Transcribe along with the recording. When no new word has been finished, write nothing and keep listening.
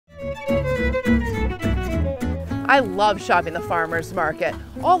I love shopping the farmer's market.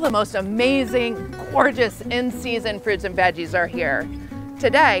 All the most amazing, gorgeous, in-season fruits and veggies are here.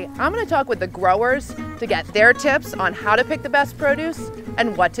 Today, I'm going to talk with the growers to get their tips on how to pick the best produce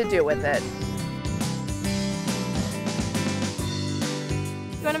and what to do with it.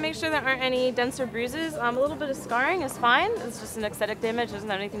 You want to make sure there aren't any dents or bruises. A little bit of scarring is fine. It's just an aesthetic damage. It doesn't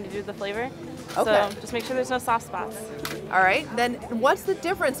have anything to do with the flavor. Okay. So just make sure there's no soft spots. All right, then what's the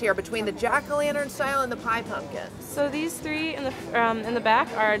difference here between the jack-o'-lantern style and the pie pumpkin? So these three in the back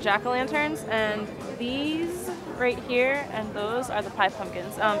are jack-o'-lanterns, and these right here and those are the pie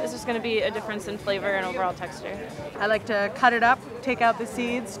pumpkins. It's just going to be a difference in flavor and overall texture. I like to cut it up, take out the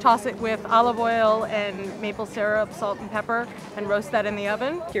seeds, toss it with olive oil and maple syrup, salt and pepper, and roast that in the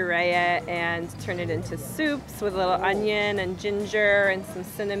oven. Puree it and turn it into soups with a little onion and ginger and some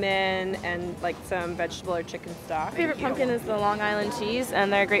cinnamon and like some vegetable or chicken stock. My favorite pumpkin is the Long Island cheese,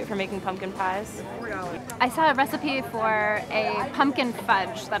 and they're great for making pumpkin pies. I saw a recipe for a pumpkin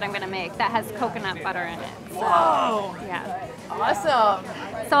fudge that I'm going to make that has coconut butter in it. So, Whoa! yeah. Awesome!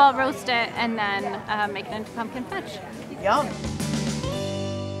 So I'll roast it and then make it into pumpkin fudge. Yum!